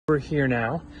We're here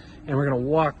now, and we're going to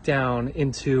walk down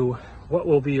into what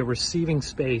will be a receiving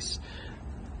space.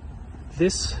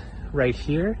 This right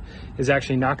here is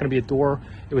actually not going to be a door.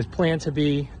 It was planned to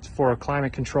be for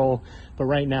climate control, but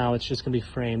right now it's just going to be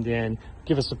framed in,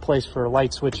 give us a place for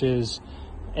light switches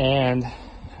and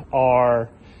our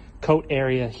coat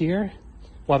area here.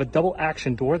 We'll have a double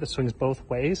action door that swings both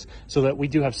ways so that we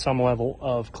do have some level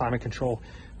of climate control.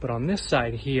 But on this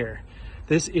side here,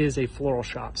 this is a floral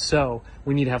shop, so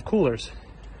we need to have coolers.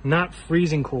 Not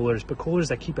freezing coolers, but coolers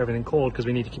that keep everything cold because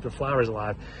we need to keep the flowers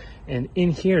alive. And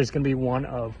in here is going to be one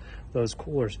of those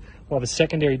coolers. We'll have a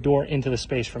secondary door into the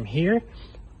space from here.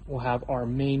 We'll have our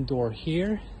main door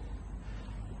here.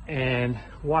 And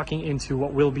walking into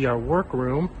what will be our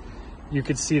workroom, you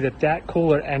could see that that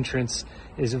cooler entrance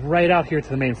is right out here to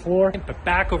the main floor. But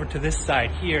back over to this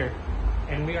side here,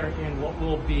 and we are in what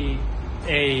will be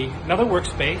another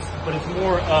workspace, but it's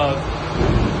more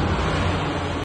of